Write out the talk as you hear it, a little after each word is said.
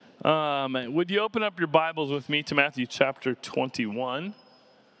Would you open up your Bibles with me to Matthew chapter 21,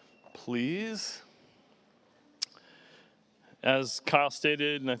 please? As Kyle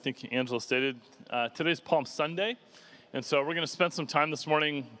stated, and I think Angela stated, today's Palm Sunday. And so we're going to spend some time this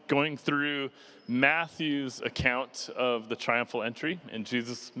morning going through Matthew's account of the triumphal entry and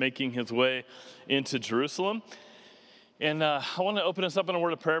Jesus making his way into Jerusalem. And I want to open us up in a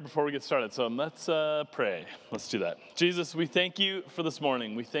word of prayer before we get started. So let's pray. Let's do that. Jesus, we thank you for this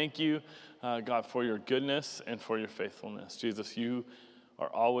morning. We thank you, God, for your goodness and for your faithfulness. Jesus, you are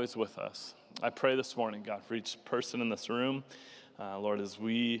always with us. I pray this morning, God, for each person in this room. Lord, as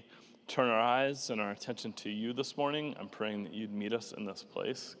we turn our eyes and our attention to you this morning, I'm praying that you'd meet us in this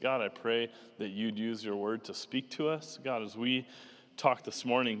place. God, I pray that you'd use your word to speak to us. God, as we talk this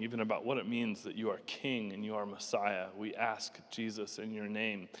morning even about what it means that you are King and you are Messiah, we ask, Jesus, in your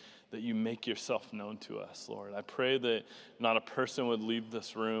name, that you make yourself known to us, Lord. I pray that not a person would leave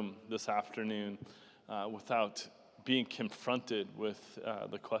this room this afternoon without being confronted with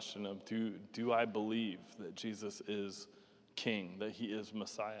the question of, do I believe that Jesus is King, that he is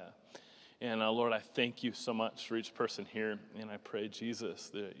Messiah? And Lord, I thank you so much for each person here. And I pray, Jesus,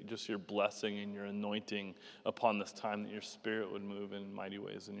 that just your blessing and your anointing upon this time, that your spirit would move in mighty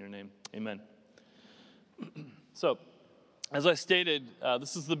ways in your name. Amen. So, as I stated,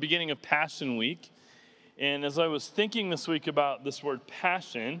 this is the beginning of Passion Week. And as I was thinking this week about this word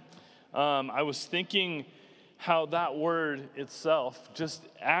passion, I was thinking how that word itself just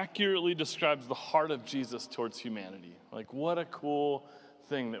accurately describes the heart of Jesus towards humanity. Like, what a cool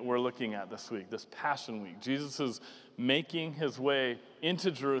thing that we're looking at this week, this Passion Week. Jesus is making his way into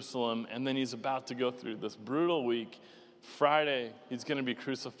Jerusalem, and then he's about to go through this brutal week. Friday, he's going to be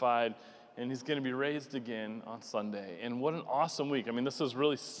crucified, and he's going to be raised again on Sunday. And what an awesome week. I mean, this is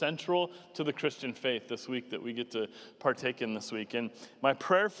really central to the Christian faith this week that we get to partake in this week. And my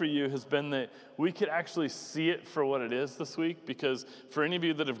prayer for you has been that we could actually see it for what it is this week, because for any of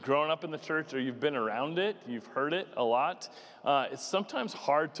you that have grown up in the church or you've been around it, you've heard it a lot, it's sometimes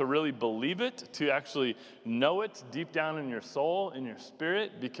hard to really believe it, to actually know it deep down in your soul, in your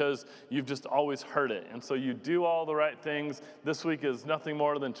spirit, because you've just always heard it. And so you do all the right things. This week is nothing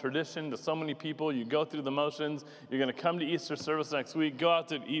more than tradition to so many people. You go through the motions. You're going to come to Easter service next week, go out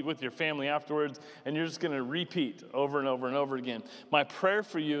to eat with your family afterwards, and you're just going to repeat over and over and over again. My prayer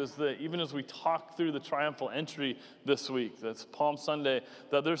for you is that even as we talk through the triumphal entry this week, that's Palm Sunday,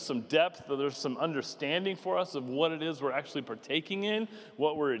 that there's some depth, that there's some understanding for us of what it is we're actually partaking in,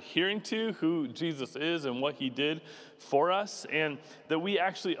 what we're adhering to, who Jesus is and what he did for us, and that we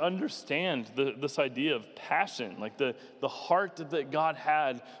actually understand this idea of passion, like the heart that God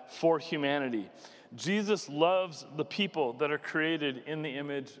had for humanity. Jesus loves the people that are created in the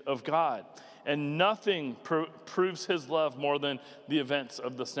image of God, and nothing proves his love more than the events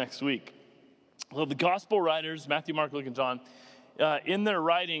of this next week. Well, the gospel writers, Matthew, Mark, Luke, and John, in their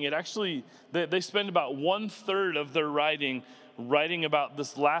writing, they spend about 1/3 of their writing about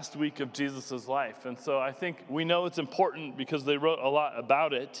this last week of Jesus' life. And so I think we know it's important because they wrote a lot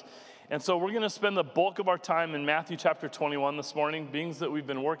about it. And so we're going to spend the bulk of our time in Matthew chapter 21 this morning. Being that we've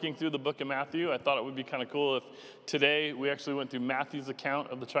been working through the book of Matthew, I thought it would be kind of cool if today we actually went through Matthew's account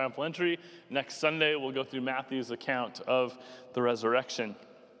of the triumphal entry. Next Sunday, we'll go through Matthew's account of the resurrection.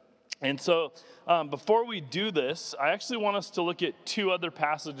 And so before we do this, I actually want us to look at two other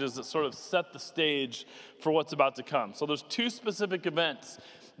passages that sort of set the stage for what's about to come. So there's two specific events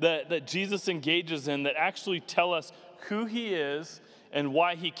that Jesus engages in that actually tell us who he is and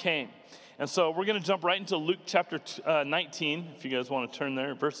why he came. And so we're going to jump right into Luke chapter 19, if you guys want to turn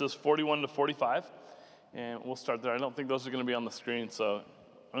there, verses 41 to 45. And we'll start there. I don't think those are going to be on the screen, so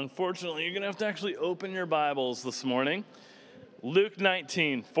unfortunately, you're going to have to actually open your Bibles this morning. Luke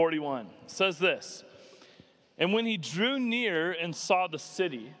 19:41 says this, "And when he drew near and saw the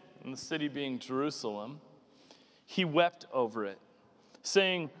city," and the city being Jerusalem, "he wept over it,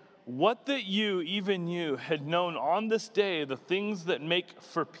 saying, 'What that you, even you, had known on this day the things that make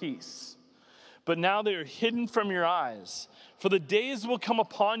for peace. But now they are hidden from your eyes. For the days will come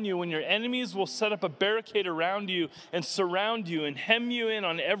upon you when your enemies will set up a barricade around you and surround you and hem you in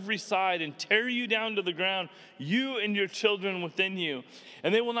on every side and tear you down to the ground, you and your children within you.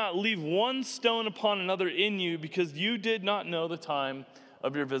 And they will not leave one stone upon another in you, because you did not know the time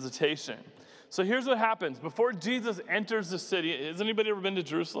of your visitation.'" So here's what happens. Before Jesus enters the city, has anybody ever been to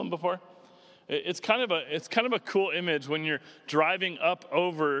Jerusalem before? It's kind of a cool image when you're driving up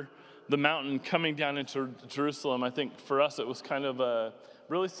over the mountain coming down into Jerusalem. I think for us it was kind of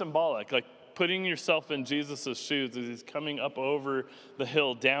really symbolic, like putting yourself in Jesus' shoes as he's coming up over the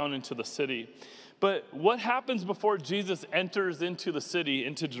hill down into the city. But what happens before Jesus enters into the city,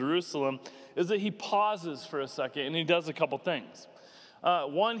 into Jerusalem, is that he pauses for a second and he does a couple things.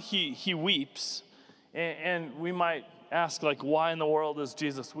 One, he weeps, and we might ask, like, why in the world is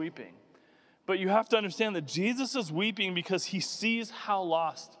Jesus weeping? But you have to understand that Jesus is weeping because he sees how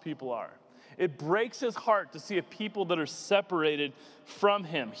lost people are. It breaks his heart to see a people that are separated from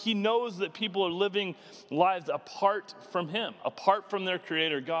him. He knows that people are living lives apart from him, apart from their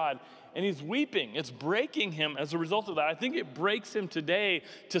creator God. And he's weeping. It's breaking him as a result of that. I think it breaks him today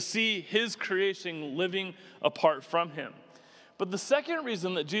to see his creation living apart from him. But the second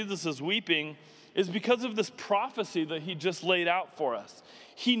reason that Jesus is weeping is because of this prophecy that he just laid out for us.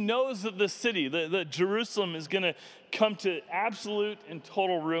 He knows that this city, that Jerusalem, is going to come to absolute and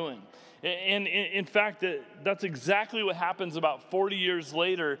total ruin. And in fact, that's exactly what happens about 40 years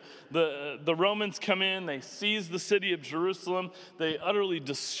later. The Romans come in, they seize the city of Jerusalem, they utterly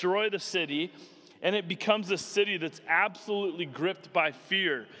destroy the city, and it becomes a city that's absolutely gripped by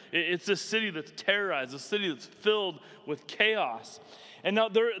fear. It's a city that's terrorized, a city that's filled with chaos. And now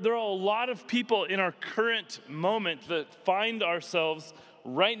there are a lot of people in our current moment that find ourselves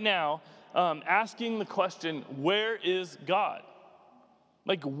right now asking the question, where is God?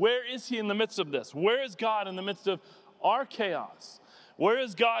 Like, where is he in the midst of this? Where is God in the midst of our chaos? Where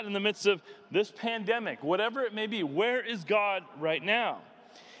is God in the midst of this pandemic? Whatever it may be, where is God right now?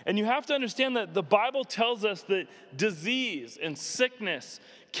 And you have to understand that the Bible tells us that disease and sickness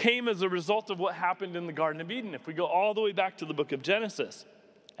came as a result of what happened in the Garden of Eden. If we go all the way back to the book of Genesis,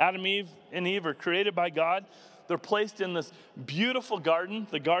 Adam and Eve are created by God. They're placed in this beautiful garden,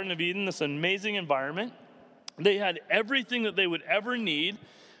 the Garden of Eden, this amazing environment. They had everything that they would ever need,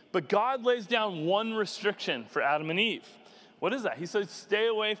 but God lays down one restriction for Adam and Eve. What is that? He says, stay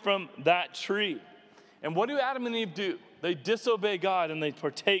away from that tree. And what do Adam and Eve do? They disobey God and they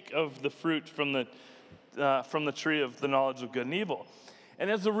partake of the fruit from the tree of the knowledge of good and evil. And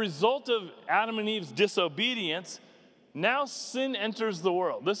as a result of Adam and Eve's disobedience, now sin enters the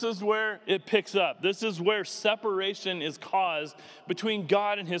world. This is where it picks up. This is where separation is caused between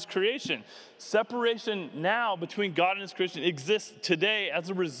God and his creation. Separation now between God and his creation exists today as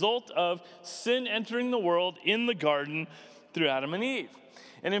a result of sin entering the world in the garden through Adam and Eve.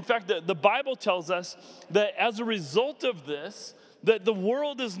 And in fact, the Bible tells us that as a result of this, that the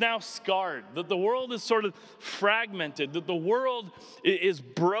world is now scarred, that the world is sort of fragmented, that the world is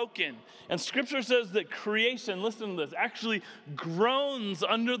broken. And Scripture says that creation, listen to this, actually groans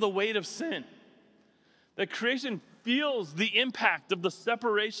under the weight of sin. That creation feels the impact of the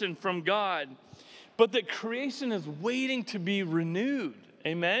separation from God, but that creation is waiting to be renewed.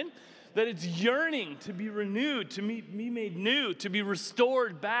 Amen? That it's yearning to be renewed, to be made new, to be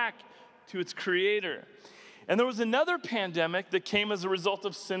restored back to its creator. And there was another pandemic that came as a result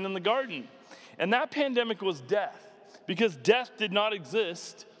of sin in the garden. And that pandemic was death, because death did not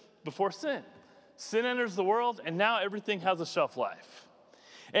exist before sin. Sin enters the world, and now everything has a shelf life.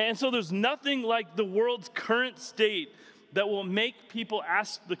 And so there's nothing like the world's current state that will make people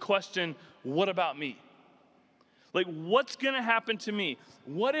ask the question, what about me? Like, what's going to happen to me?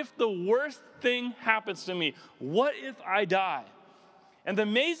 What if the worst thing happens to me? What if I die? And the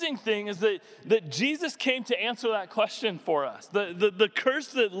amazing thing is that Jesus came to answer that question for us. The curse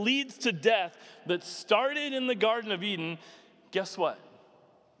that leads to death that started in the Garden of Eden, guess what?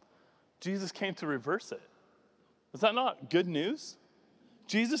 Jesus came to reverse it. Is that not good news?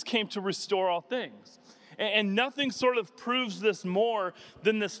 Jesus came to restore all things. And nothing sort of proves this more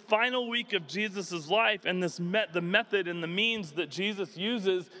than this final week of Jesus' life and the method and the means that Jesus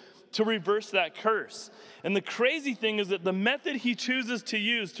uses to reverse that curse. And the crazy thing is that the method he chooses to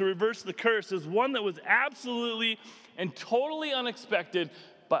use to reverse the curse is one that was absolutely and totally unexpected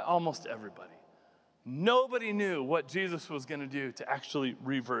by almost everybody. Nobody knew what Jesus was going to do to actually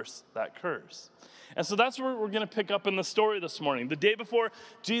reverse that curse. And so that's where we're going to pick up in the story this morning. The day before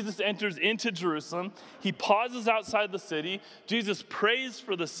Jesus enters into Jerusalem, he pauses outside the city. Jesus prays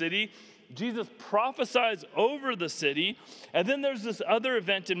for the city. Jesus prophesies over the city. And then there's this other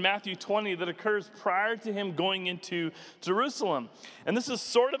event in Matthew 20 that occurs prior to him going into Jerusalem. And this is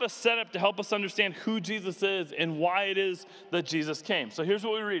sort of a setup to help us understand who Jesus is and why it is that Jesus came. So here's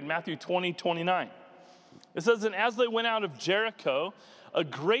what we read, Matthew 20:29. It says, and as they went out of Jericho, a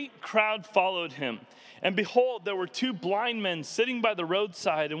great crowd followed him. And behold, there were two blind men sitting by the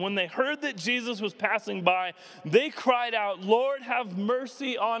roadside. And when they heard that Jesus was passing by, they cried out, Lord, have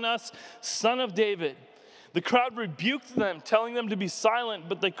mercy on us, Son of David. The crowd rebuked them, telling them to be silent.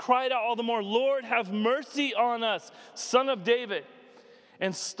 But they cried out all the more, Lord, have mercy on us, Son of David.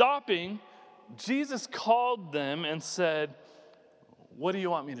 And stopping, Jesus called them and said, what do you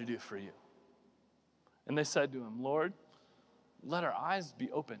want me to do for you? And they said to him, Lord, let our eyes be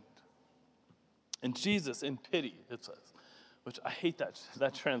opened. And Jesus, in pity, it says, which I hate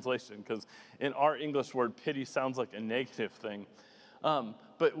that translation, because in our English word, pity sounds like a negative thing.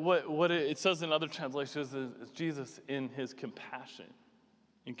 But what it says in other translations is Jesus, in his compassion,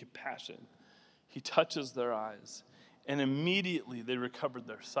 he touches their eyes, and immediately they recovered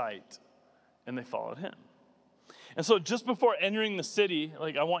their sight, and they followed him. And so just before entering the city,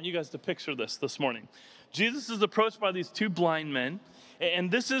 I want you guys to picture this morning. Jesus is approached by these two blind men,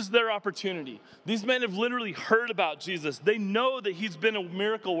 and this is their opportunity. These men have literally heard about Jesus. They know that he's been a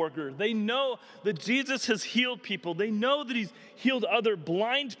miracle worker. They know that Jesus has healed people. They know that he's healed other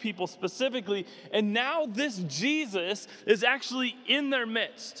blind people specifically. And now this Jesus is actually in their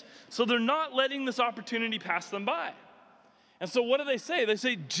midst. So they're not letting this opportunity pass them by. And so what do they say? They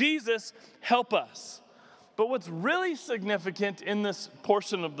say, Jesus, help us. But what's really significant in this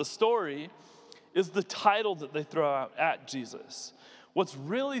portion of the story is the title that they throw out at Jesus. What's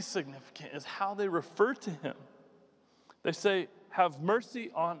really significant is how they refer to him. They say, have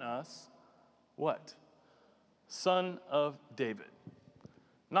mercy on us, what? Son of David.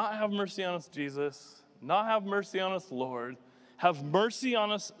 Not have mercy on us, Jesus. Not have mercy on us, Lord. Have mercy on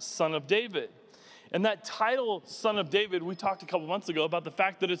us, Son of David. And that title, Son of David, we talked a couple months ago about the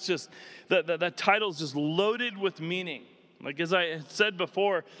fact that it's just, that title is just loaded with meaning. As I had said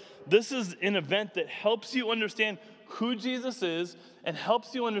before, this is an event that helps you understand who Jesus is and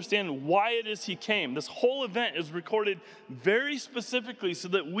helps you understand why it is he came. This whole event is recorded very specifically so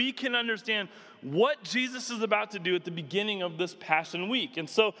that we can understand what Jesus is about to do at the beginning of this Passion Week. And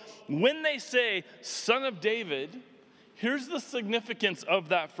so when they say, Son of David, here's the significance of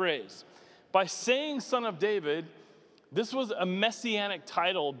that phrase. By saying Son of David, this was a messianic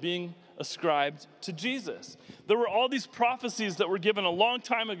title being ascribed to Jesus. There were all these prophecies that were given a long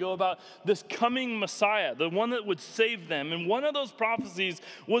time ago about this coming Messiah, the one that would save them. And one of those prophecies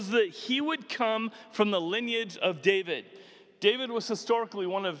was that he would come from the lineage of David. David was historically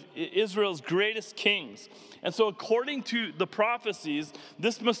one of Israel's greatest kings. And so according to the prophecies,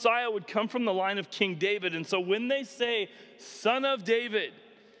 this Messiah would come from the line of King David. And so when they say, Son of David,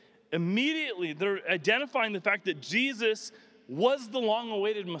 immediately they're identifying the fact that Jesus was the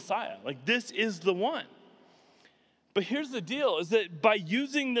long-awaited Messiah. This is the one. But here's the deal, is that by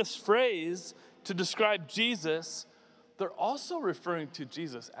using this phrase to describe Jesus, they're also referring to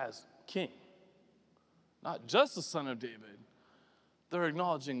Jesus as king. Not just the Son of David. They're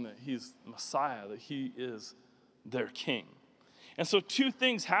acknowledging that he's Messiah, that he is their king. And so two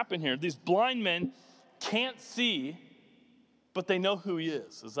things happen here. These blind men can't see, but they know who he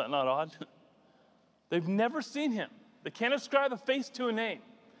is. Is that not odd? They've never seen him. They can't ascribe a face to a name.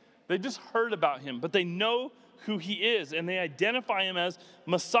 They just heard about him, but they know who he is, and they identify him as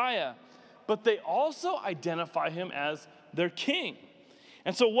Messiah. But they also identify him as their king.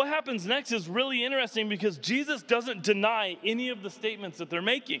 And so what happens next is really interesting because Jesus doesn't deny any of the statements that they're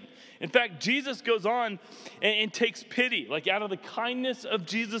making. In fact, Jesus goes on and takes pity. Out of the kindness of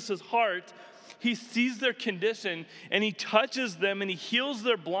Jesus' heart, he sees their condition, and he touches them, and he heals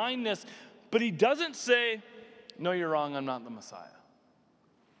their blindness. But he doesn't say, no, you're wrong, I'm not the Messiah.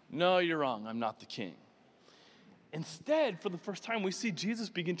 No, you're wrong, I'm not the king. Instead, for the first time, we see Jesus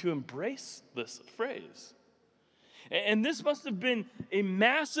begin to embrace this phrase. And this must have been a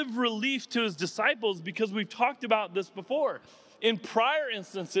massive relief to his disciples because we've talked about this before. In prior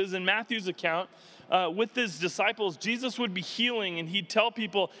instances, in Matthew's account, with his disciples, Jesus would be healing and he'd tell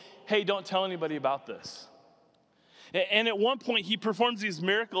people, hey, don't tell anybody about this. And at one point, he performs these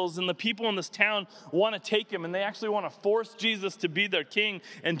miracles, and the people in this town want to take him, and they actually want to force Jesus to be their king.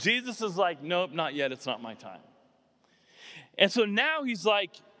 And Jesus is like, nope, not yet. It's not my time. And so now he's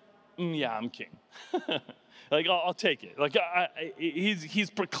like, yeah, I'm king. I'll take it. He's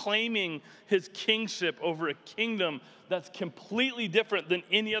proclaiming his kingship over a kingdom that's completely different than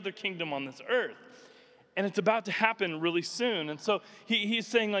any other kingdom on this earth. And it's about to happen really soon. And so he's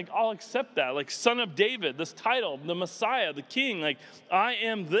saying, I'll accept that. Son of David, this title, the Messiah, the king, I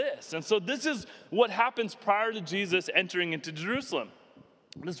am this. And so this is what happens prior to Jesus entering into Jerusalem.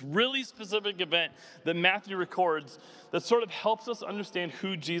 This really specific event that Matthew records that sort of helps us understand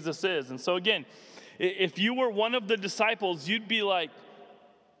who Jesus is. And so again, if you were one of the disciples, you'd be like,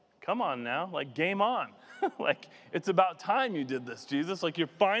 come on now, game on. It's about time you did this, Jesus. You're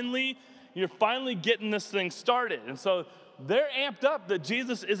finally getting this thing started. And so they're amped up that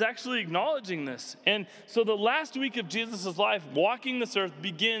Jesus is actually acknowledging this. And so the last week of Jesus' life, walking this earth,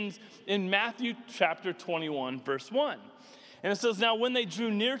 begins in Matthew chapter 21, verse 1. And it says, now when they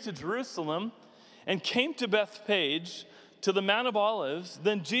drew near to Jerusalem and came to Bethphage, to the Mount of Olives,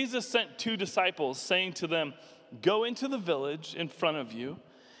 then Jesus sent 2 disciples, saying to them, "Go into the village in front of you,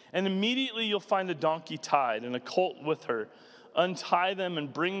 and immediately you'll find a donkey tied and a colt with her. Untie them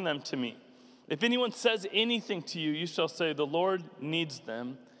and bring them to me. If anyone says anything to you, you shall say, 'The Lord needs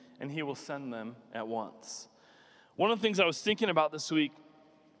them,' and he will send them at once." One of the things I was thinking about this week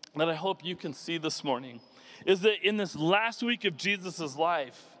that I hope you can see this morning is that in this last week of Jesus'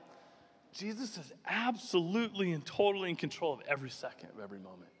 life, Jesus is absolutely and totally in control of every second of every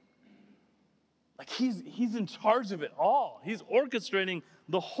moment. Like he's in charge of it all. He's orchestrating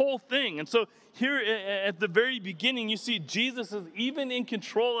the whole thing. And so here at the very beginning, you see Jesus is even in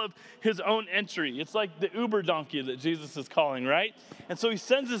control of his own entry. It's like the Uber donkey that Jesus is calling, right? And so he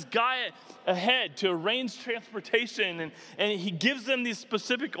sends this guy ahead to arrange transportation, and he gives them these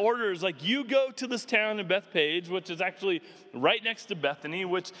specific orders, like you go to this town in Bethpage, which is actually right next to Bethany,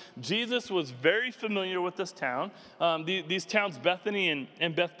 which Jesus was very familiar with this town. These towns, Bethany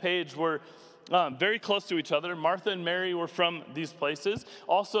and Bethpage, were very close to each other. Martha and Mary were from these places.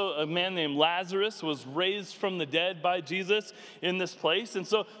 Also, a man named Lazarus was raised from the dead by Jesus in this place. And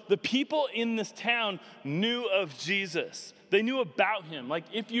so the people in this town knew of Jesus. They knew about him. Like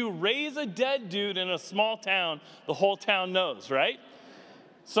if you raise a dead dude in a small town, the whole town knows, right?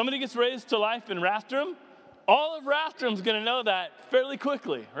 Somebody gets raised to life in Rathdrum, all of Rathdrum's going to know that fairly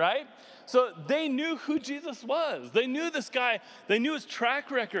quickly, right? So they knew who Jesus was. They knew this guy. They knew his track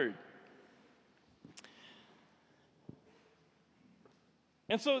record.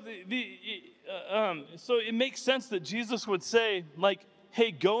 And so so it makes sense that Jesus would say, like,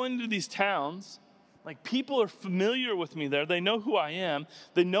 hey, go into these towns. Like, people are familiar with me there. They know who I am.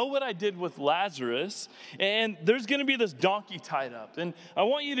 They know what I did with Lazarus. And there's going to be this donkey tied up. And I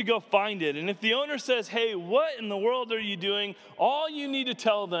want you to go find it. And if the owner says, hey, what in the world are you doing? All you need to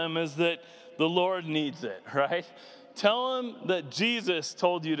tell them is that the Lord needs it, right? Tell them that Jesus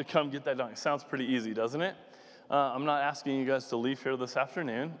told you to come get that donkey. Sounds pretty easy, doesn't it? I'm not asking you guys to leave here this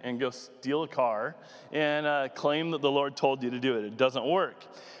afternoon and go steal a car and claim that the Lord told you to do it. It doesn't work.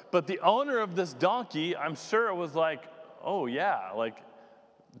 But the owner of this donkey, I'm sure was like, oh yeah, like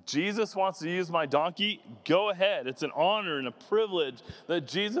Jesus wants to use my donkey, go ahead. It's an honor and a privilege that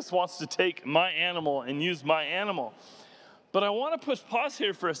Jesus wants to take my animal and use my animal. But I want to push pause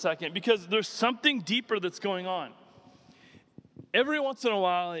here for a second because there's something deeper that's going on. Every once in a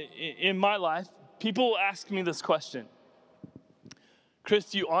while in my life, people will ask me this question: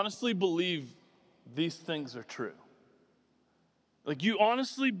 Chris, do you honestly believe these things are true? Like, you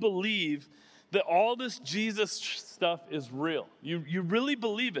honestly believe that all this Jesus stuff is real? You really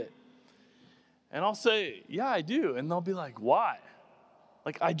believe it? And I'll say, yeah, I do. And they'll be like, why?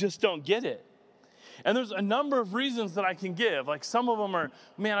 Like, I just don't get it. And there's a number of reasons that I can give. Like some of them are,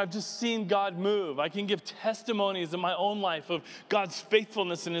 man, I've just seen God move. I can give testimonies in my own life of God's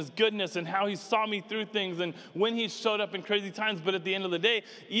faithfulness and his goodness and how he saw me through things and when he showed up in crazy times. But at the end of the day,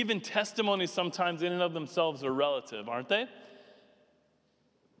 even testimonies sometimes in and of themselves are relative, aren't they?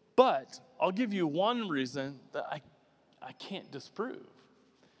 But I'll give you one reason that I can't disprove.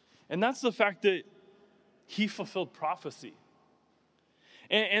 And that's the fact that he fulfilled prophecy.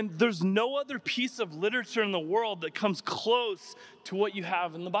 And there's no other piece of literature in the world that comes close to what you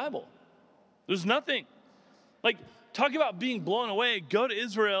have in the Bible. There's nothing. Like, talk about being blown away. Go to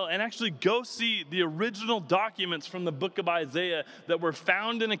Israel and actually go see the original documents from the book of Isaiah that were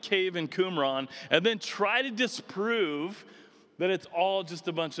found in a cave in Qumran, and then try to disprove that it's all just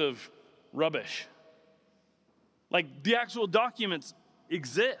a bunch of rubbish. Like, the actual documents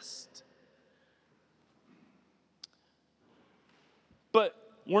exist. But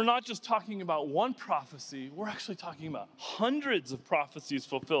we're not just talking about one prophecy, we're actually talking about hundreds of prophecies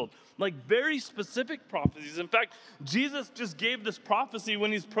fulfilled, like very specific prophecies. In fact, Jesus just gave this prophecy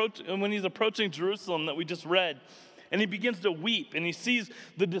when he's approaching Jerusalem that we just read. And he begins to weep, and he sees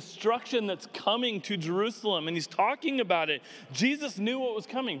the destruction that's coming to Jerusalem, and he's talking about it. Jesus knew what was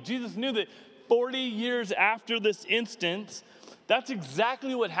coming. Jesus knew that 40 years after this instance, that's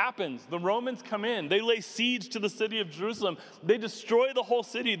exactly what happens. The Romans come in. They lay siege to the city of Jerusalem. They destroy the whole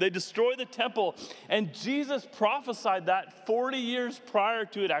city. They destroy the temple. And Jesus prophesied that 40 years prior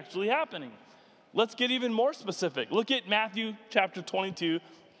to it actually happening. Let's get even more specific. Look at Matthew chapter 22,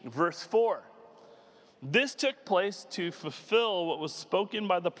 verse 4. This took place to fulfill what was spoken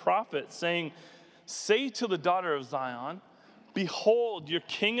by the prophet, saying, "Say to the daughter of Zion, behold, your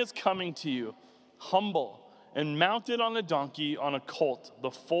king is coming to you, humble, and mounted on a donkey, on a colt, the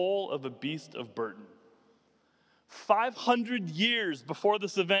foal of a beast of burden." 500 years before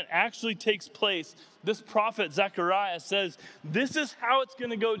this event actually takes place, this prophet Zechariah says, this is how it's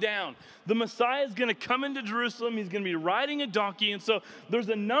going to go down. The Messiah is going to come into Jerusalem. He's going to be riding a donkey. And so there's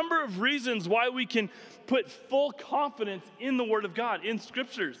a number of reasons why we can put full confidence in the Word of God, in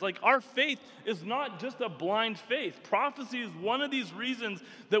Scriptures. Like, our faith is not just a blind faith. Prophecy is one of these reasons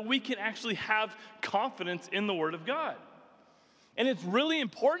that we can actually have confidence in the Word of God. And it's really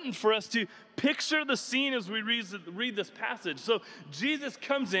important for us to picture the scene as we read this passage. So Jesus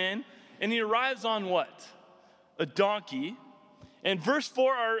comes in, and he arrives on what? A donkey. And verse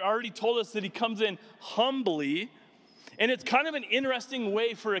 4 already told us that he comes in humbly. And it's kind of an interesting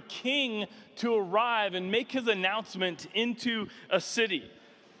way for a king to arrive and make his announcement into a city.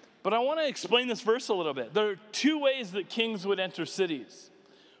 But I want to explain this verse a little bit. There are two ways that kings would enter cities.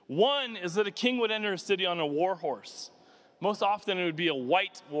 One is that a king would enter a city on a war horse. Most often it would be a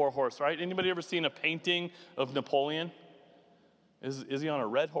white war horse, right? Anybody ever seen a painting of Napoleon? Is he on a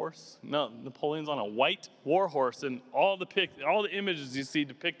red horse? No, Napoleon's on a white war horse, and all the images you see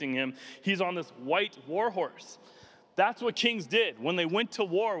depicting him, he's on this white war horse. That's what kings did. When they went to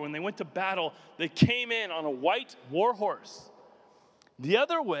war, when they went to battle, they came in on a white war horse. The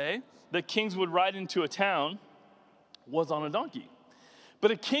other way that kings would ride into a town was on a donkey.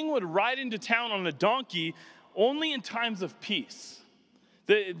 But a king would ride into town on a donkey only in times of peace.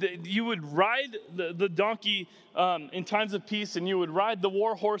 You would ride the donkey in times of peace, and you would ride the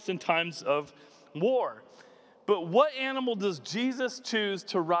war horse in times of war. But what animal does Jesus choose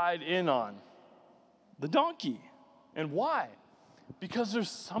to ride in on? The donkey. And why? Because there's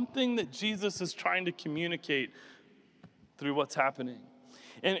something that Jesus is trying to communicate through what's happening.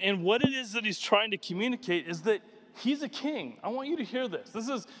 And what it is that he's trying to communicate is that he's a king. I want you to hear this. This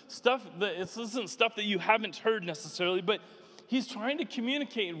isn't stuff that you haven't heard necessarily, but he's trying to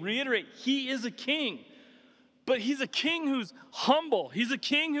communicate and reiterate he is a king. But he's a king who's humble. He's a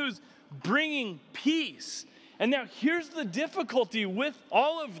king who's bringing peace. And now here's the difficulty with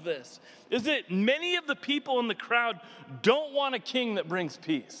all of this, is that many of the people in the crowd don't want a king that brings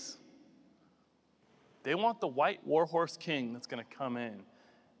peace. They want the white warhorse king that's going to come in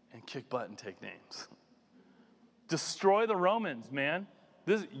and kick butt and take names. Destroy the Romans, man.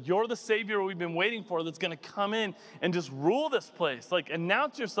 You're the Savior we've been waiting for that's going to come in and just rule this place. Like,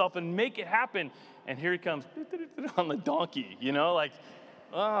 announce yourself and make it happen. And here he comes on the donkey, like,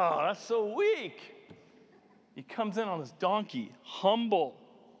 oh, that's so weak. He comes in on this donkey, humble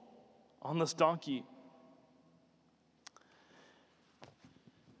on this donkey.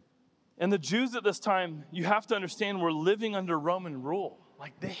 And the Jews at this time, you have to understand, were living under Roman rule.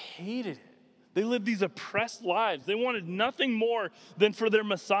 Like, they hated it. They lived these oppressed lives. They wanted nothing more than for their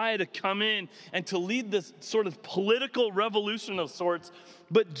Messiah to come in and to lead this sort of political revolution of sorts.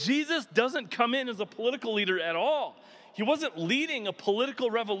 But Jesus doesn't come in as a political leader at all. He wasn't leading a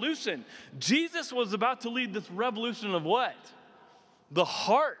political revolution. Jesus was about to lead this revolution of what? The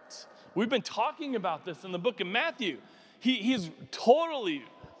heart. We've been talking about this in the book of Matthew. He's totally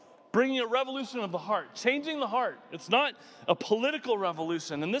bringing a revolution of the heart, changing the heart. It's not a political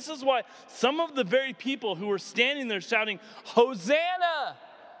revolution. And this is why some of the very people who were standing there shouting, Hosanna,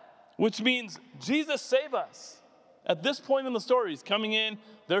 which means, Jesus, save us. At this point in the story, he's coming in,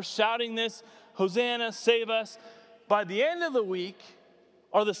 they're shouting this, Hosanna, save us. By the end of the week,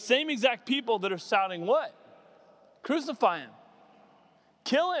 are the same exact people that are shouting what? Crucify him.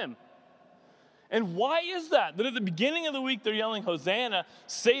 Kill him. And why is that? That at the beginning of the week, they're yelling, Hosanna,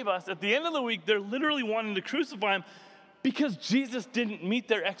 save us. At the end of the week, they're literally wanting to crucify him because Jesus didn't meet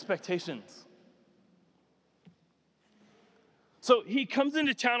their expectations. So he comes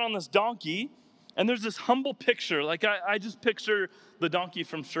into town on this donkey, and there's this humble picture. Like, I just picture the donkey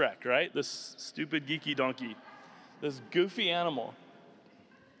from Shrek, right? This stupid, geeky donkey. This goofy animal.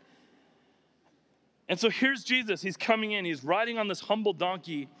 And so here's Jesus. He's coming in. He's riding on this humble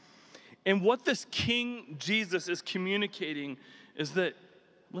donkey. And what this King Jesus is communicating is that,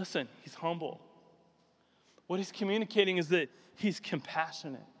 listen, he's humble. What he's communicating is that he's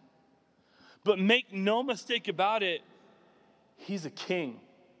compassionate. But make no mistake about it, he's a king.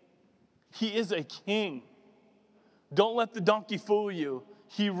 He is a king. Don't let the donkey fool you.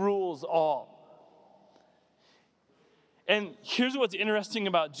 He rules all. And here's what's interesting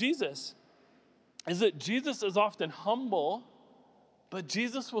about Jesus, is that Jesus is often humble, but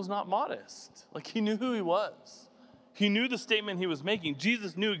Jesus was not modest. Like, he knew who he was. He knew the statement he was making.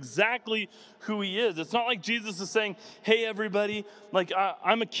 Jesus knew exactly who he is. It's not like Jesus is saying, hey, everybody, like,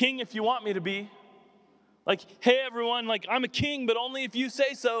 I'm a king if you want me to be. Like, hey, everyone, like, I'm a king, but only if you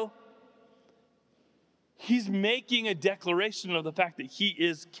say so. He's making a declaration of the fact that he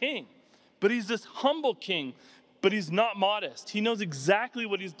is king. But he's this humble king. but he's not modest. He knows exactly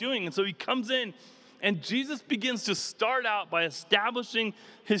what he's doing. And so he comes in, and Jesus begins to start out by establishing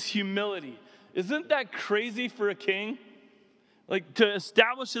his humility. Isn't that crazy for a king? Like, to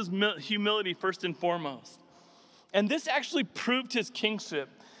establish his humility first and foremost. And this actually proved his kingship,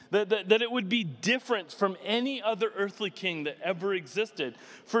 that it would be different from any other earthly king that ever existed.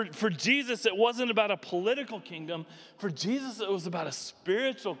 For Jesus, it wasn't about a political kingdom. For Jesus, it was about a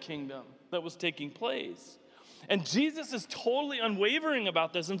spiritual kingdom that was taking place. And Jesus is totally unwavering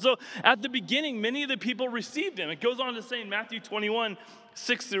about this. And so at the beginning, many of the people received him. It goes on to say in Matthew 21,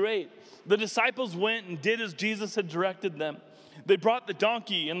 6-8, the disciples went and did as Jesus had directed them. They brought the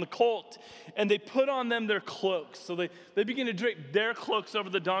donkey and the colt, and they put on them their cloaks. So they begin to drape their cloaks over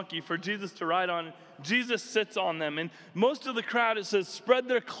the donkey for Jesus to ride on. Jesus sits on them. And most of the crowd, it says, spread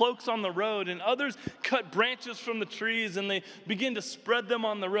their cloaks on the road. And others cut branches from the trees, and they begin to spread them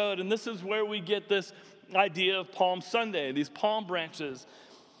on the road. And this is where we get this idea of Palm Sunday, these palm branches.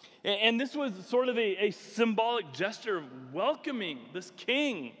 And this was sort of a symbolic gesture of welcoming this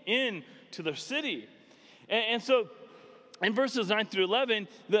king into their city. And so in verses 9-11,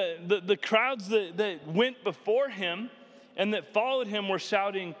 the crowds that went before him and that followed him were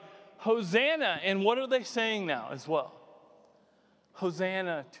shouting, Hosanna. And what are they saying now as well?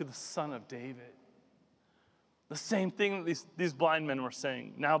 Hosanna to the Son of David. The same thing that these blind men were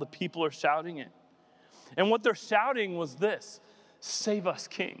saying. Now the people are shouting it. And what they're shouting was this: save us,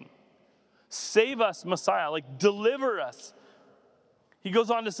 King. Save us, Messiah. Like, deliver us. He goes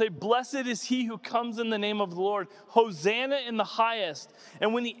on to say, blessed is he who comes in the name of the Lord. Hosanna in the highest.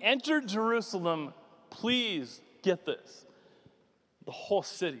 And when he entered Jerusalem, please get this, the whole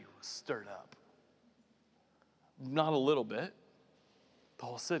city was stirred up. Not a little bit, the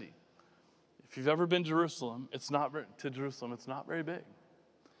whole city. If you've ever been to Jerusalem, it's not very big.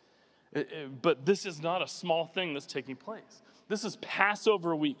 But this is not a small thing that's taking place. This is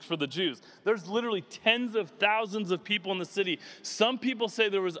Passover week for the Jews. There's literally tens of thousands of people in the city. Some people say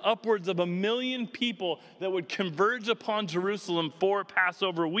there was upwards of 1 million people that would converge upon Jerusalem for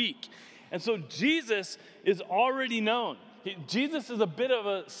Passover week. And so Jesus is already known. Jesus is a bit of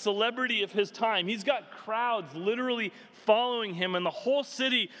a celebrity of his time. He's got crowds literally following him, and the whole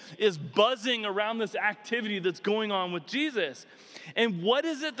city is buzzing around this activity that's going on with Jesus. And what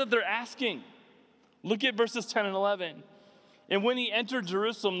is it that they're asking? Look at verses 10 and 11. And when he entered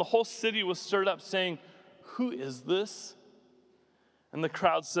Jerusalem, the whole city was stirred up, saying, who is this? And the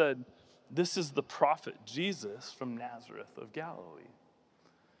crowd said, this is the prophet Jesus from Nazareth of Galilee.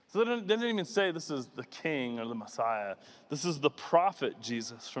 So they didn't even say this is the king or the Messiah. This is the prophet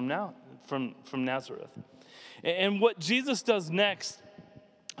Jesus from Nazareth. And what Jesus does next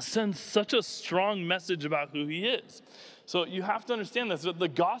sends such a strong message about who he is. So you have to understand this. The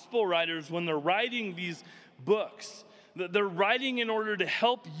gospel writers, when they're writing these books, they're writing in order to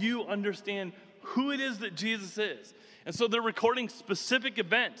help you understand who it is that Jesus is. And so they're recording specific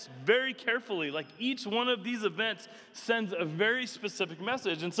events very carefully. Like, each one of these events sends a very specific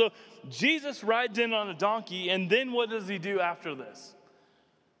message. And so Jesus rides in on a donkey, and then what does he do after this?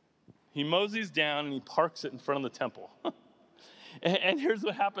 He moseys down and he parks it in front of the temple. And here's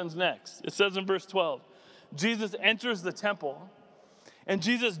what happens next. It says in verse 12, Jesus enters the temple, and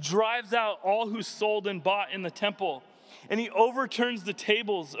Jesus drives out all who sold and bought in the temple. And he overturns the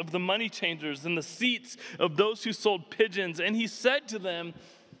tables of the money changers and the seats of those who sold pigeons. And he said to them,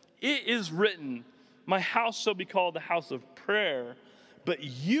 it is written, my house shall be called the house of prayer, but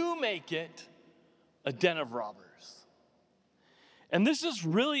you make it a den of robbers. And this is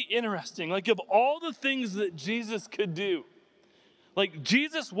really interesting. Like, of all the things that Jesus could do, like,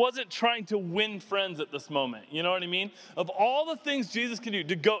 Jesus wasn't trying to win friends at this moment. You know what I mean? Of all the things Jesus could do,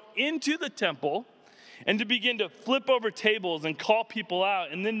 to go into the temple and to begin to flip over tables and call people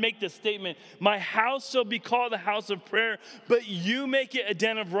out and then make the statement, my house shall be called the house of prayer, but you make it a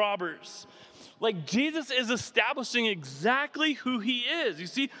den of robbers. Like, Jesus is establishing exactly who he is. You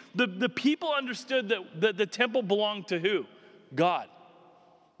see, the people understood that the temple belonged to who? God.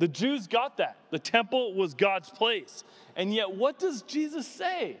 The Jews got that. The temple was God's place. And yet, what does Jesus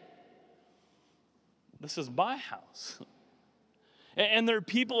say? This is my house. And there are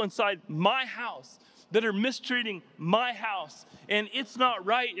people inside my house that are mistreating my house. And it's not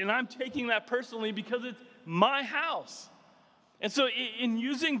right. And I'm taking that personally because it's my house. And so in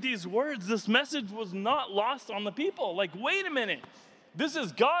using these words, this message was not lost on the people. Like, wait a minute. This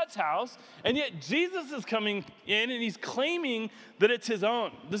is God's house, and yet Jesus is coming in and he's claiming that it's his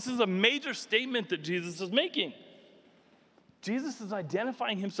own. This is a major statement that Jesus is making. Jesus is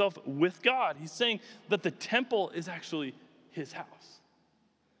identifying himself with God. He's saying that the temple is actually his house.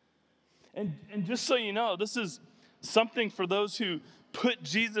 And just so you know, this is something for those who put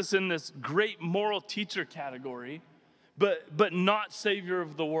Jesus in this great moral teacher category, but not Savior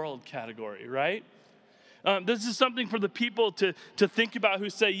of the world category, right? This is something for the people to think about who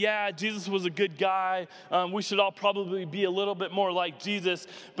say, yeah, Jesus was a good guy. We should all probably be a little bit more like Jesus.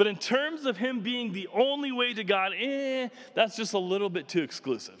 But in terms of him being the only way to God, that's just a little bit too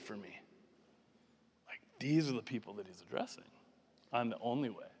exclusive for me. Like, these are the people that he's addressing. I'm the only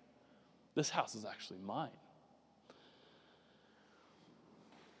way. This house is actually mine.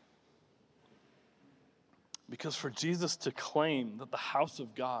 Because for Jesus to claim that the house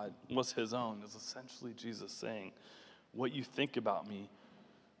of God was his own is essentially Jesus saying, what you think about me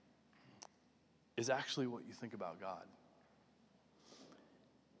is actually what you think about God.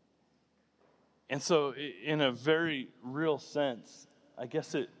 And so in a very real sense, I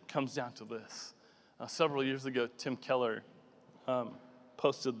guess it comes down to this. Several years ago, Tim Keller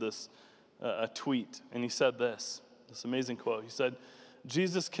posted this a tweet, and he said this amazing quote. He said,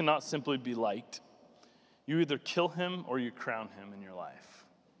 Jesus cannot simply be liked. You either kill him or you crown him in your life.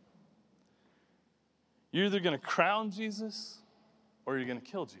 You're either going to crown Jesus or you're going to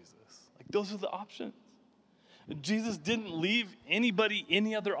kill Jesus. Like, those are the options. Jesus didn't leave anybody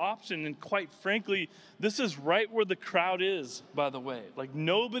any other option. And quite frankly, this is right where the crowd is, by the way. Like,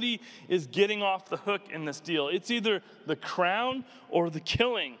 nobody is getting off the hook in this deal. It's either the crown or the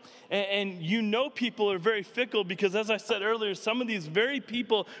killing. And you know people are very fickle because, as I said earlier, some of these very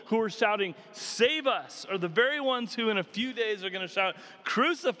people who are shouting, save us, are the very ones who in a few days are going to shout,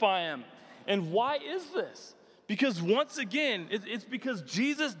 crucify him. And why is this? Because once again, it's because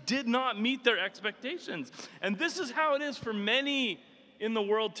Jesus did not meet their expectations. And this is how it is for many in the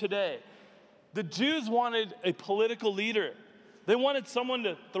world today. The Jews wanted a political leader. They wanted someone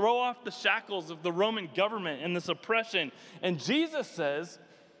to throw off the shackles of the Roman government and this oppression. And Jesus says,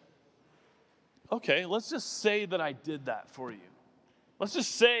 okay, let's just say that I did that for you. Let's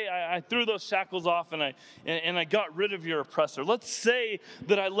just say I threw those shackles off and I got rid of your oppressor. Let's say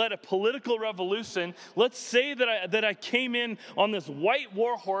that I led a political revolution. Let's say that I came in on this white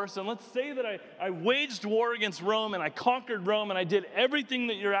war horse, and let's say that I waged war against Rome and I conquered Rome and I did everything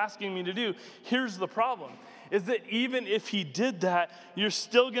that you're asking me to do. Here's the problem, is that even if he did that, you're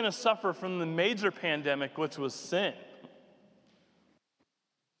still going to suffer from the major pandemic, which was sin.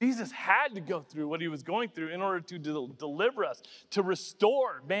 Jesus had to go through what he was going through in order to deliver us, to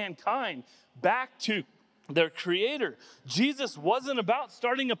restore mankind back to their creator. Jesus wasn't about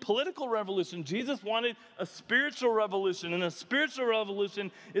starting a political revolution. Jesus wanted a spiritual revolution, and a spiritual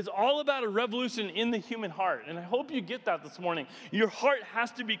revolution is all about a revolution in the human heart. And I hope you get that this morning. Your heart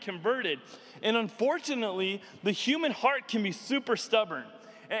has to be converted. And unfortunately, the human heart can be super stubborn.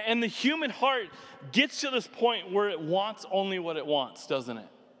 And the human heart gets to this point where it wants only what it wants, doesn't it?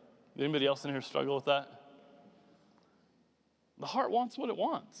 Anybody else in here struggle with that? The heart wants what it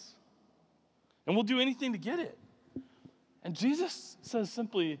wants. And we'll do anything to get it. And Jesus says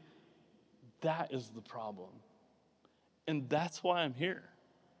simply, that is the problem. And that's why I'm here.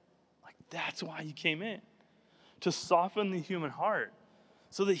 Like, that's why he came in. To soften the human heart.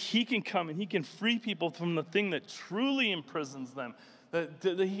 So that he can come and he can free people from the thing that truly imprisons them. That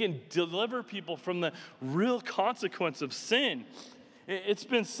he can deliver people from the real consequence of sin. It's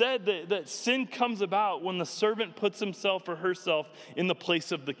been said that sin comes about when the servant puts himself or herself in the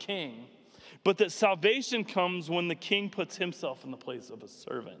place of the king, but that salvation comes when the king puts himself in the place of a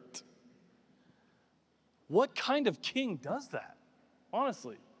servant. What kind of king does that?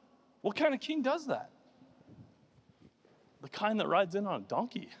 Honestly, what kind of king does that? The kind that rides in on a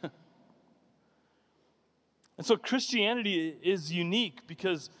donkey. And so Christianity is unique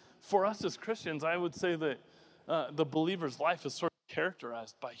because for us as Christians, I would say that the believer's life is sort of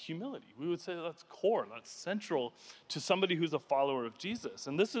characterized by humility. We would say that's core, that's central to somebody who's a follower of Jesus.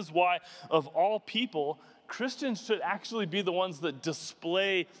 And this is why, of all people, Christians should actually be the ones that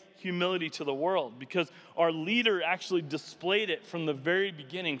display humility to the world, because our leader actually displayed it from the very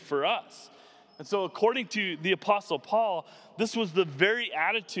beginning for us. And so according to the Apostle Paul, this was the very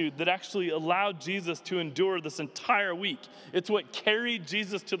attitude that actually allowed Jesus to endure this entire week. It's what carried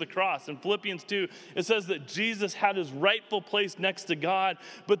Jesus to the cross. In Philippians 2, it says that Jesus had his rightful place next to God,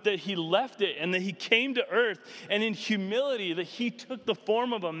 but that he left it and that he came to earth, and in humility that he took the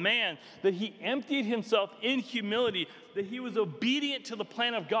form of a man, that he emptied himself in humility, that he was obedient to the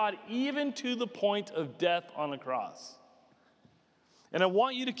plan of God, even to the point of death on a cross. And I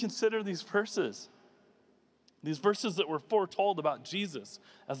want you to consider these verses that were foretold about Jesus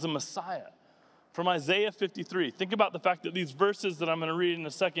as the Messiah. From Isaiah 53, think about the fact that these verses that I'm going to read in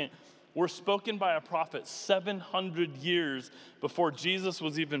a second were spoken by a prophet 700 years before Jesus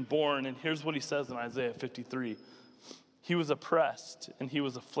was even born. And here's what he says in Isaiah 53. He was oppressed and he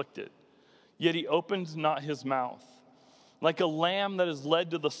was afflicted, yet he opened not his mouth. Like a lamb that is led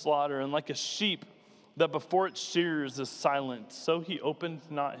to the slaughter, and like a sheep that before its shearers is silent, so he opened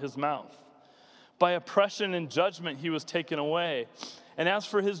not his mouth. By oppression and judgment he was taken away. And as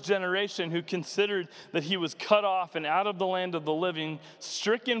for his generation, who considered that he was cut off and out of the land of the living,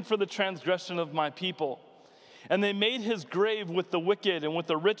 stricken for the transgression of my people. And they made his grave with the wicked and with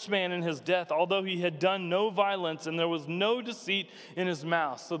the rich man in his death, although he had done no violence and there was no deceit in his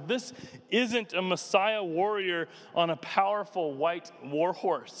mouth. So this isn't a Messiah warrior on a powerful white war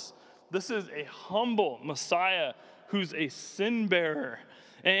horse. This is a humble Messiah who's a sin bearer.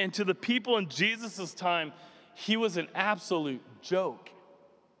 And to the people in Jesus' time, he was an absolute joke.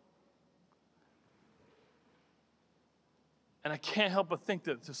 And I can't help but think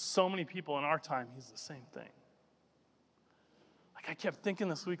that to so many people in our time, he's the same thing. Like I kept thinking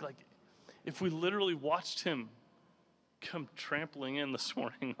this week, like if we literally watched him come trampling in this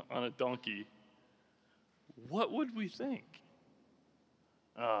morning on a donkey, what would we think?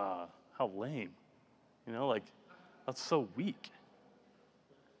 How lame. You know, like that's so weak.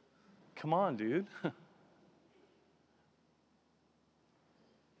 Come on, dude.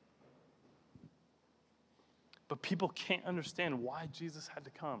 But people can't understand why Jesus had to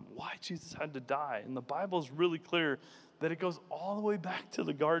come, why Jesus had to die. And the Bible is really clear that it goes all the way back to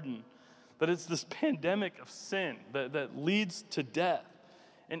the garden, that it's this pandemic of sin that leads to death.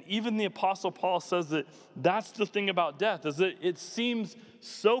 And even the Apostle Paul says that that's the thing about death, is that it seems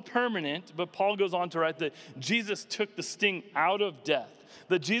so permanent, but Paul goes on to write that Jesus took the sting out of death,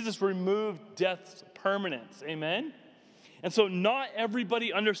 that Jesus removed death's permanence. Amen? And so not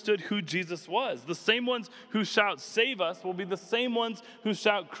everybody understood who Jesus was. The same ones who shout, "Save us," will be the same ones who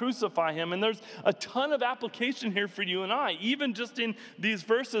shout, "Crucify him." And there's a ton of application here for you and I, even just in these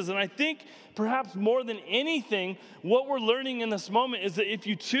verses. And I think perhaps more than anything, what we're learning in this moment is that if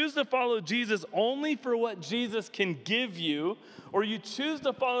you choose to follow Jesus only for what Jesus can give you, or you choose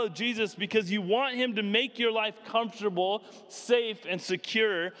to follow Jesus because you want him to make your life comfortable, safe, and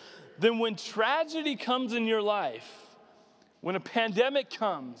secure, then when tragedy comes in your life, when a pandemic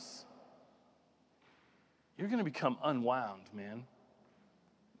comes, you're going to become unwound, man.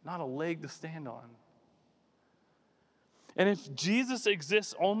 Not a leg to stand on. And if Jesus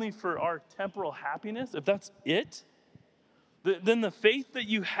exists only for our temporal happiness, if that's it, then the faith that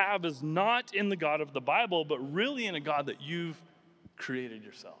you have is not in the God of the Bible, but really in a God that you've created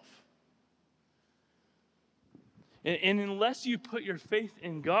yourself. And unless you put your faith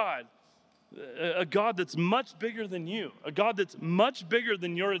in God, a God that's much bigger than you, a God that's much bigger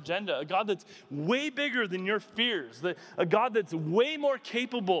than your agenda, a God that's way bigger than your fears, a God that's way more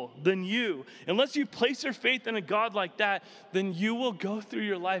capable than you. Unless you place your faith in a God like that, then you will go through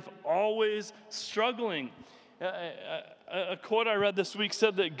your life always struggling. A quote I read this week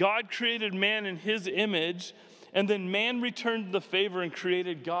said that God created man in his image, and then man returned the favor and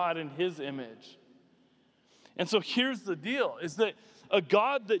created God in his image. And so here's the deal, is that a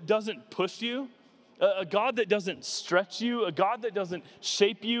God that doesn't push you, a God that doesn't stretch you, a God that doesn't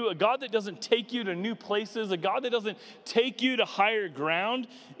shape you, a God that doesn't take you to new places, a God that doesn't take you to higher ground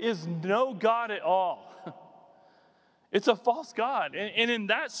is no God at all. It's a false God. And in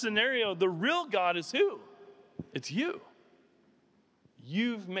that scenario, the real God is who? It's you.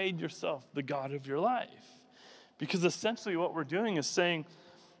 You've made yourself the God of your life. Because essentially what we're doing is saying,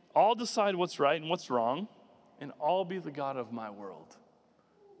 I'll decide what's right and what's wrong, and I'll be the God of my world.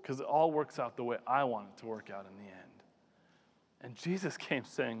 Because it all works out the way I want it to work out in the end. And Jesus came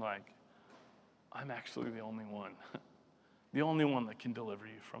saying, like, I'm actually the only one. The only one that can deliver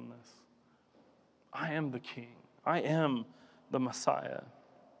you from this. I am the King. I am the Messiah.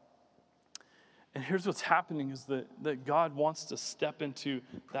 And here's what's happening is that God wants to step into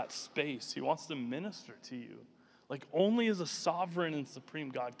that space. He wants to minister to you. Like only as a sovereign and supreme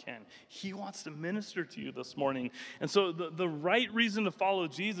God can. He wants to minister to you this morning. And so the right reason to follow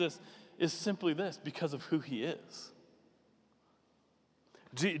Jesus is simply this, because of who he is.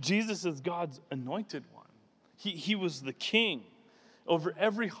 Jesus is God's anointed one. He was the king over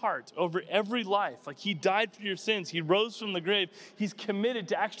every heart, over every life. Like he died for your sins. He rose from the grave. He's committed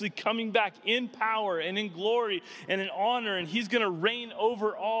to actually coming back in power and in glory and in honor. And he's going to reign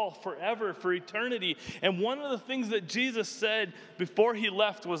over all forever, for eternity. And one of the things that Jesus said before he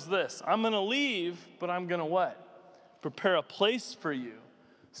left was this: I'm going to leave, but I'm going to what? Prepare a place for you.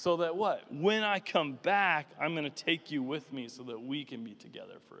 So that what? When I come back, I'm going to take you with me so that we can be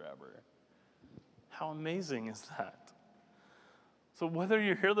together forever. How amazing is that? So whether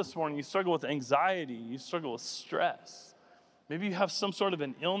you're here this morning, you struggle with anxiety, you struggle with stress, Maybe you have some sort of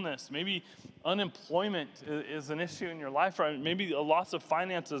an illness. Maybe unemployment is an issue in your life, or maybe a loss of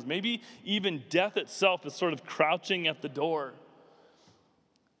finances. Maybe even death itself is sort of crouching at the door.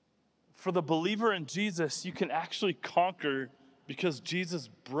 For the believer in Jesus, you can actually conquer because Jesus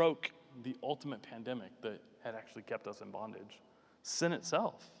broke the ultimate pandemic that had actually kept us in bondage, sin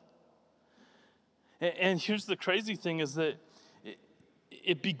itself. And here's the crazy thing is that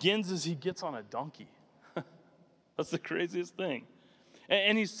it begins as he gets on a donkey. That's the craziest thing.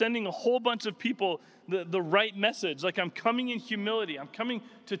 And he's sending a whole bunch of people the right message. Like, I'm coming in humility. I'm coming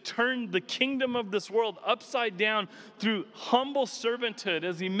to turn the kingdom of this world upside down through humble servanthood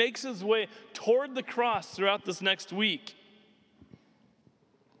as he makes his way toward the cross throughout this next week.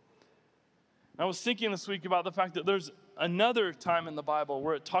 I was thinking this week about the fact that there's another time in the Bible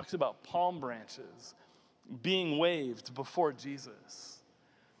where it talks about palm branches being waved before Jesus.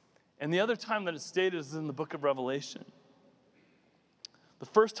 And the other time that it's stated is in the book of Revelation. The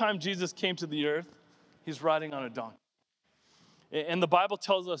first time Jesus came to the earth, he's riding on a donkey. And the Bible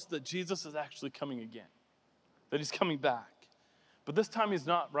tells us that Jesus is actually coming again, that he's coming back. But this time he's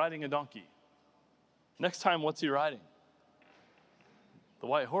not riding a donkey. Next time, what's he riding? The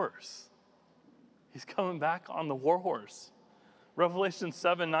white horse. He's coming back on the war horse. Revelation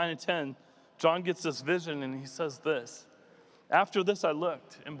 7, 9, and 10, John gets this vision and he says this. After this I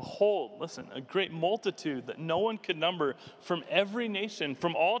looked, and behold, listen, a great multitude that no one could number from every nation,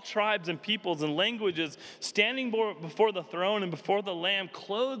 from all tribes and peoples and languages, standing before the throne and before the Lamb,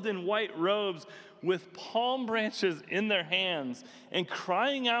 clothed in white robes, with palm branches in their hands, and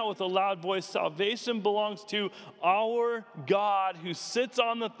crying out with a loud voice, salvation belongs to our God who sits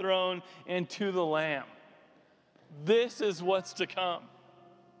on the throne and to the Lamb. This is what's to come.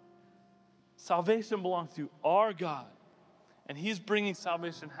 Salvation belongs to our God. And he's bringing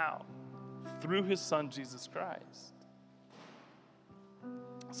salvation how? Through his son, Jesus Christ.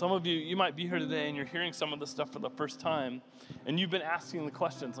 Some of you might be here today and you're hearing some of this stuff for the first time, and you've been asking the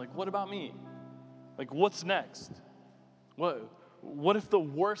questions like, what about me? Like, what's next? What if the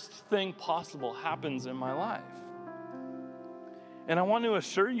worst thing possible happens in my life? And I want to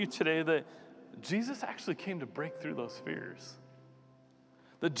assure you today that Jesus actually came to break through those fears.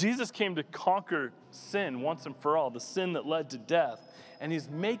 That Jesus came to conquer sin once and for all, the sin that led to death. And he's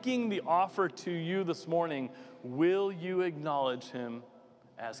making the offer to you this morning, will you acknowledge him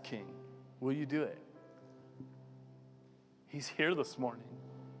as king? Will you do it? He's here this morning.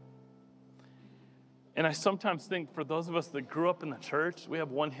 And I sometimes think for those of us that grew up in the church, we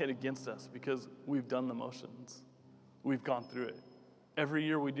have one hit against us because we've done the motions. We've gone through it. Every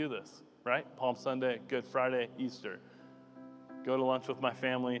year we do this, right? Palm Sunday, Good Friday, Easter. Go to lunch with my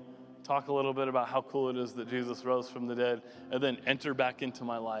family, talk a little bit about how cool it is that Jesus rose from the dead, and then enter back into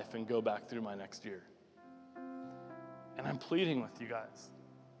my life and go back through my next year. And I'm pleading with you guys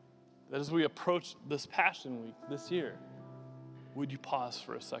that as we approach this Passion Week this year, would you pause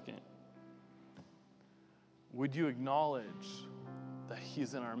for a second? Would you acknowledge that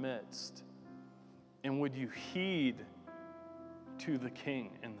he's in our midst? And would you heed to the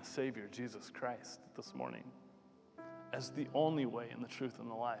King and the Savior, Jesus Christ, this morning as the only way and the truth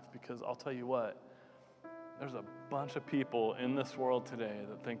and the life? Because I'll tell you what, there's a bunch of people in this world today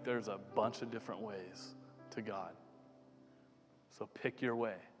that think there's a bunch of different ways to God. So pick your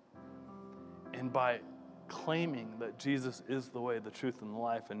way. And by claiming that Jesus is the way, the truth, and the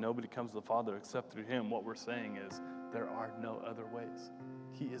life, and nobody comes to the Father except through him, what we're saying is there are no other ways.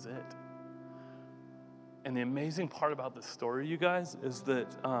 He is it. And the amazing part about this story, you guys, is that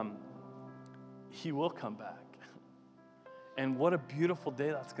he will come back. And what a beautiful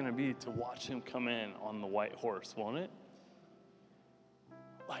day that's going to be to watch him come in on the white horse, won't it?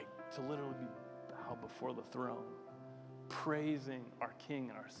 Like, to literally bow before the throne, praising our King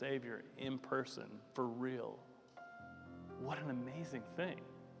and our Savior in person, for real. What an amazing thing.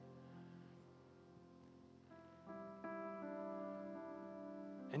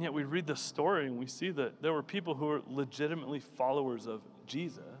 And yet we read the story and we see that there were people who were legitimately followers of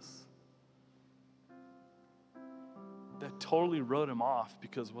Jesus that totally wrote him off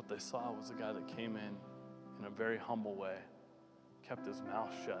because what they saw was a guy that came in a very humble way, kept his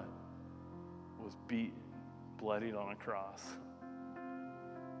mouth shut, was beat, bloodied on a cross.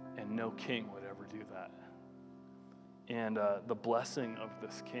 And no king would ever do that. And the blessing of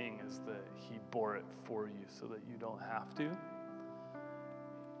this king is that he bore it for you so that you don't have to.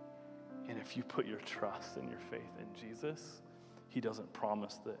 And if you put your trust and your faith in Jesus, he doesn't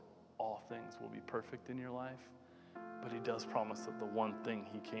promise that all things will be perfect in your life, but he does promise that the one thing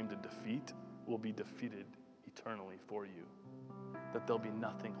he came to defeat will be defeated eternally for you, that there'll be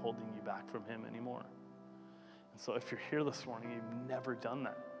nothing holding you back from him anymore. And so if you're here this morning, you've never done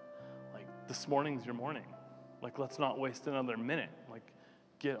that. Like, this morning's your morning. Like, let's not waste another minute. Like,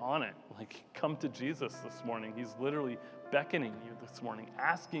 get on it. Like, come to Jesus this morning. He's literally beckoning you this morning,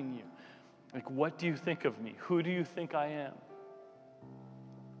 asking you, like, what do you think of me? Who do you think I am?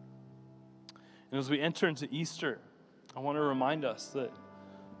 And as we enter into Easter, I want to remind us that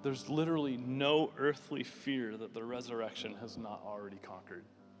there's literally no earthly fear that the resurrection has not already conquered.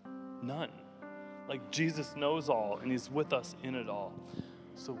 None. Like, Jesus knows all, and he's with us in it all.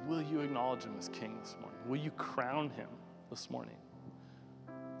 So will you acknowledge him as King this morning? Will you crown him this morning?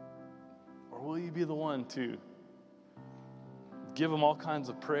 Or will you be the one to give him all kinds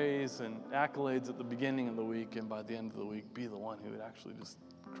of praise and accolades at the beginning of the week, and by the end of the week, be the one who would actually just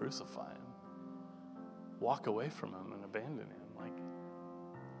crucify him, walk away from him and abandon him? Like,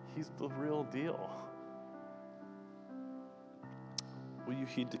 he's the real deal. Will you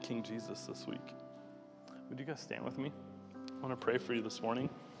heed to King Jesus this week? Would you guys stand with me? I want to pray for you this morning.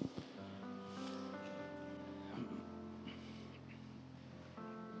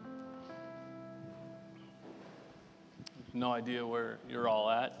 No idea where you're all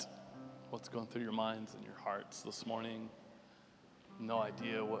at, what's going through your minds and your hearts this morning. No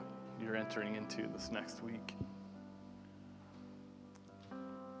idea what you're entering into this next week.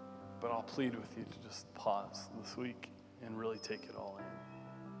 But I'll plead with you to just pause this week and really take it all in.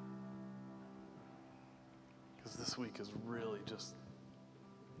 Because this week is really just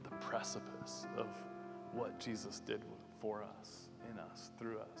the precipice of what Jesus did for us, in us,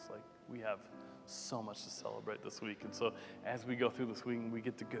 through us. Like, we have so much to celebrate this week. And so as we go through this week, we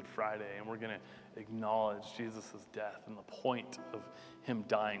get to Good Friday, and we're going to acknowledge Jesus' death and the point of him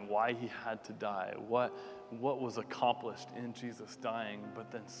dying, why he had to die, what was accomplished in Jesus dying.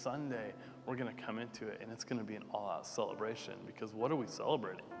 But then Sunday, we're going to come into it, and it's going to be an all-out celebration, because what are we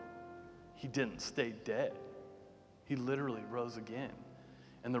celebrating? He didn't stay dead. He literally rose again.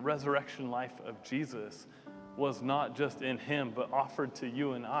 And the resurrection life of Jesus was not just in him, but offered to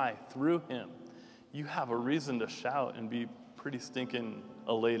you and I through him. You have a reason to shout and be pretty stinking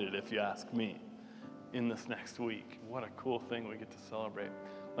elated, if you ask me, in this next week. What a cool thing we get to celebrate.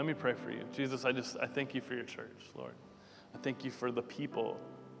 Let me pray for you. Jesus, I thank you for your church, Lord. I thank you for the people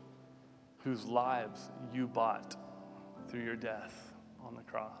whose lives you bought through your death on the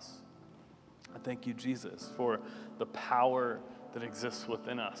cross. I thank you, Jesus, for the power that exists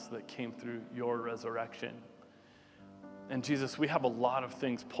within us that came through your resurrection. And Jesus, we have a lot of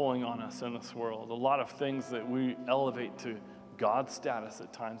things pulling on us in this world, a lot of things that we elevate to God's status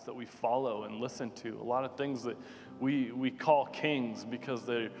at times, that we follow and listen to, a lot of things that we call kings because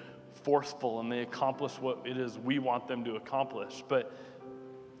they're forceful and they accomplish what it is we want them to accomplish. But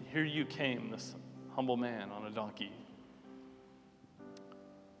here you came, this humble man on a donkey,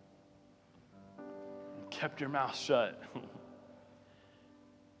 and kept your mouth shut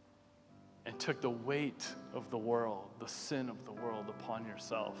and took the weight of the world, the sin of the world upon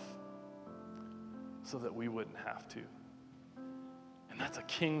yourself so that we wouldn't have to. And that's a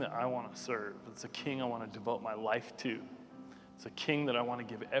king that I want to serve. It's a king I want to devote my life to. It's a king that I want to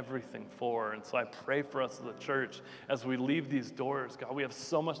give everything for. And so I pray for us as a church as we leave these doors. God, we have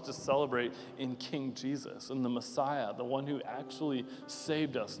so much to celebrate in King Jesus and the Messiah, the one who actually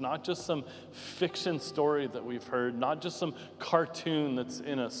saved us. Not just some fiction story that we've heard, not just some cartoon that's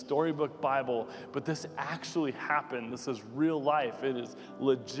in a storybook Bible, but this actually happened. This is real life. It is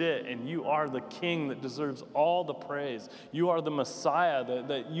legit. And you are the king that deserves all the praise. You are the Messiah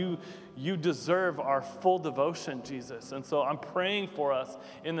that you deserve our full devotion, Jesus. And so I'm praying for us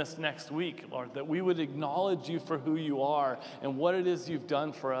in this next week, Lord, that we would acknowledge you for who you are and what it is you've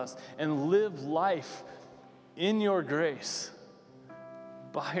done for us, and live life in your grace,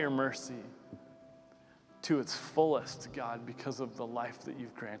 by your mercy, to its fullest, God, because of the life that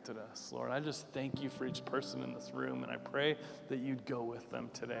you've granted us. Lord, I just thank you for each person in this room, and I pray that you'd go with them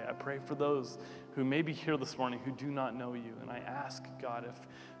today. I pray for those who may be here this morning who do not know you, and I ask, God, if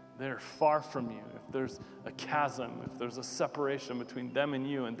they're far from you, if there's a chasm, if there's a separation between them and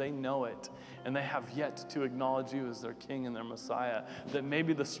you, and they know it, and they have yet to acknowledge you as their King and their Messiah, that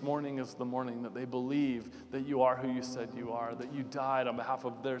maybe this morning is the morning that they believe that you are who you said you are, that you died on behalf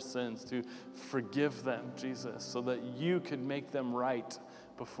of their sins to forgive them, Jesus, so that you could make them right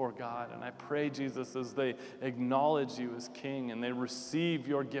before God. And I pray, Jesus, as they acknowledge you as King and they receive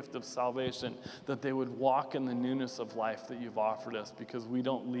your gift of salvation, that they would walk in the newness of life that you've offered us, because we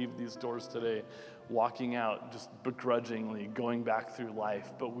don't leave these doors today walking out just begrudgingly, going back through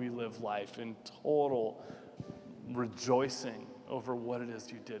life, but we live life in total rejoicing over what it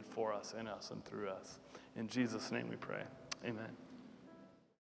is you did for us, in us, and through us. In Jesus' name we pray. Amen.